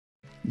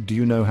Do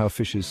you know how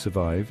fishes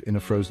survive in a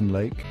frozen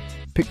lake?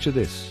 Picture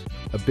this,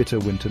 a bitter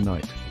winter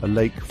night, a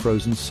lake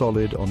frozen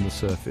solid on the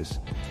surface.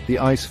 The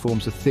ice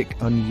forms a thick,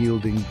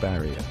 unyielding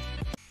barrier.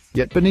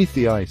 Yet beneath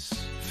the ice,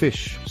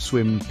 fish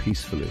swim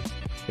peacefully,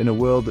 in a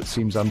world that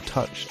seems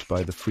untouched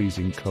by the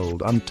freezing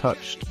cold.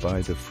 Untouched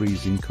by the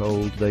freezing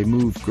cold, they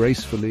move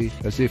gracefully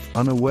as if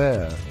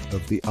unaware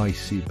of the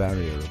icy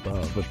barrier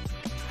above. But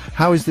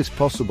how is this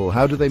possible?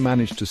 How do they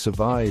manage to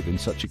survive in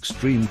such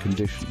extreme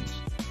conditions?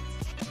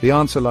 The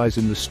answer lies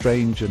in the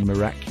strange and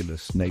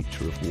miraculous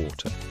nature of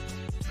water.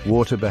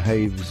 Water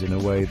behaves in a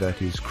way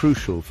that is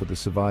crucial for the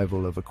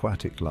survival of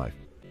aquatic life.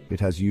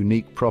 It has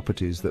unique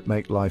properties that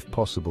make life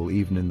possible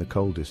even in the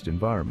coldest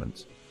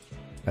environments.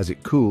 As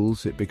it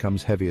cools, it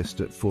becomes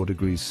heaviest at 4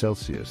 degrees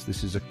Celsius.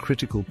 This is a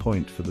critical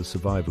point for the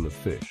survival of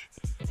fish.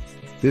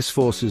 This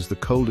forces the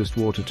coldest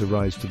water to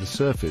rise to the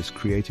surface,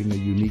 creating a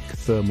unique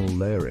thermal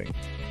layering,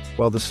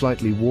 while the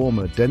slightly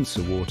warmer,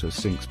 denser water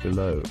sinks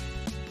below.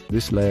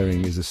 This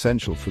layering is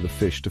essential for the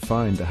fish to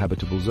find a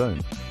habitable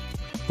zone.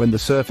 When the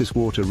surface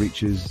water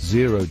reaches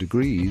 0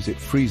 degrees, it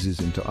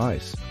freezes into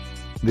ice.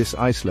 This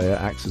ice layer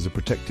acts as a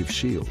protective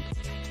shield.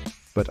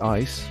 But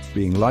ice,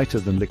 being lighter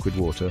than liquid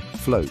water,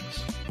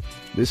 floats.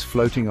 This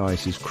floating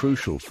ice is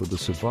crucial for the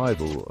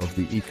survival of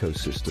the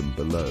ecosystem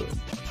below.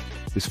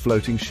 This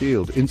floating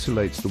shield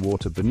insulates the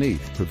water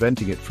beneath,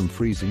 preventing it from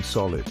freezing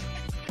solid,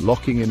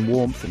 locking in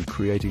warmth and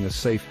creating a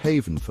safe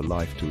haven for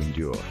life to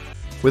endure.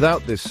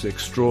 Without this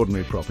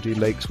extraordinary property,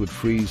 lakes would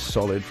freeze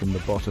solid from the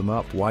bottom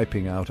up,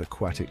 wiping out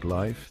aquatic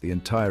life. The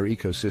entire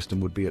ecosystem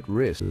would be at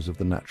risk of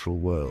the natural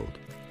world.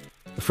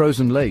 A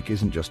frozen lake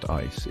isn't just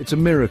ice, it's a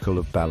miracle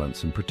of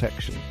balance and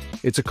protection.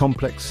 It's a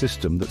complex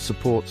system that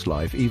supports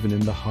life even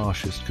in the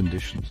harshest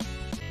conditions.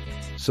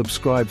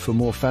 Subscribe for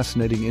more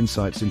fascinating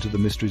insights into the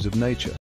mysteries of nature.